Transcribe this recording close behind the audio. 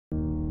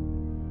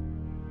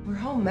We're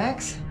home,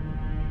 Max.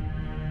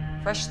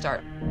 Fresh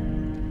start.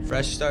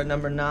 Fresh start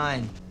number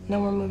 9. No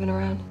more moving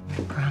around.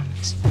 I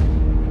promise.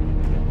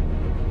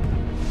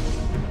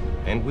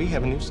 And we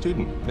have a new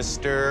student,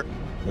 Mr.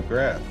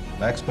 McGrath,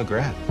 Max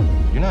McGrath.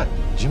 You're not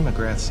Jim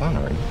McGrath's son,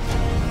 are you?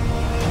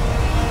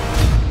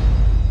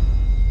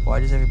 Why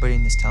does everybody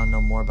in this town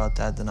know more about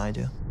Dad than I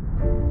do?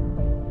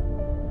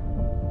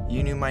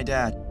 You knew my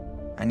dad.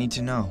 I need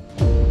to know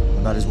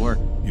about his work.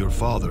 Your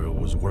father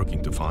was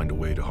working to find a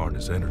way to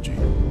harness energy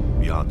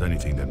beyond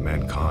anything that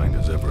mankind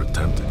has ever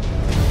attempted.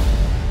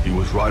 He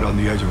was right on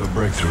the edge of a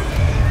breakthrough.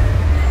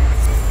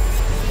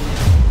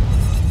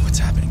 What's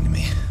happening to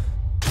me?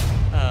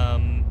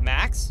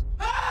 Max?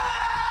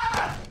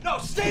 No,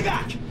 stay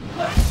back!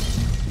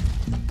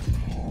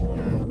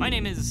 My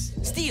name is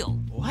Steele.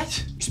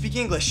 What? You speak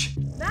English.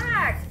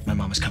 Max! My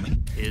mom is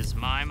coming. Is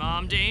my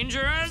mom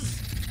dangerous?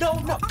 No,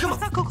 come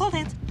on. Go cold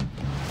hands.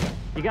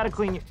 You gotta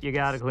clean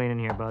in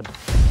here, bud.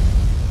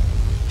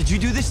 Did you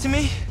do this to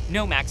me?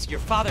 No, Max, your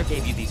father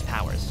gave you these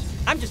powers.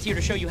 I'm just here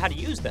to show you how to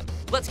use them.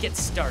 Let's get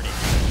started.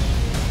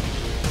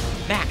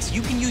 Max,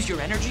 you can use your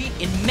energy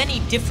in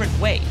many different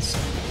ways.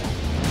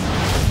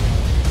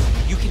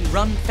 You can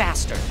run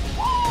faster.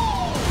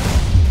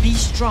 Be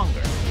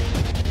stronger.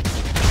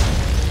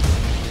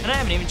 And I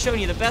haven't even shown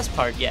you the best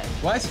part yet.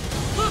 What?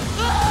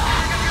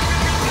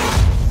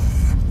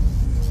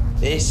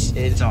 This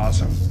is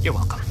awesome. You're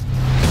welcome.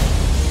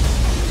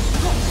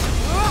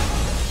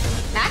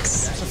 Max?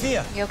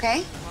 Sophia. You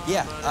okay?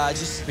 Yeah,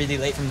 just really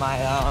late from my,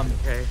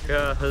 Okay,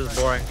 this is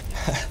boring.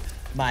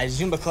 my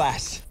Zumba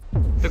class.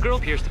 The girl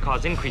appears to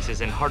cause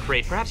increases in heart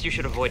rate. Perhaps you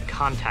should avoid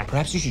contact.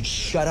 Perhaps you should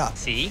shut up.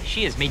 See,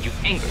 she has made you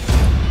angry.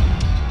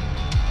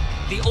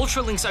 The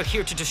Ultralinks are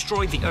here to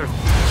destroy the Earth.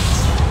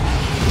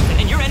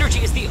 And your energy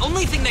is the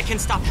only thing that can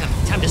stop them.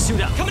 Time to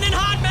suit up. Coming in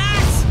hot,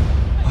 Max!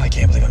 Oh, I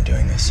can't believe I'm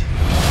doing this.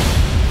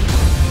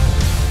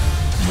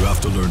 You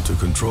have to learn to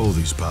control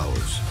these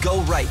powers.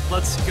 Go right.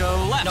 Let's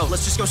go left. No,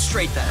 let's just go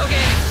straight then.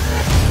 Okay.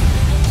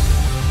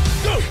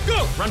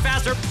 Go! Run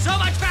faster. So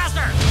much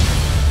faster!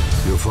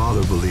 Your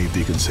father believed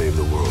he can save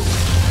the world.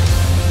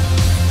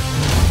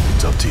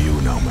 It's up to you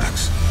now,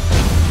 Max.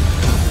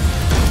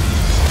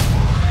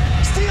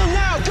 Steal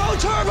now! Go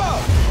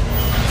turbo!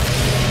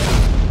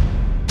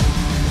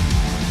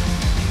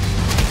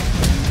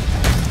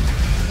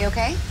 You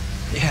okay?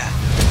 Yeah.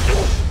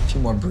 A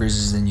few more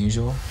bruises than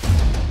usual.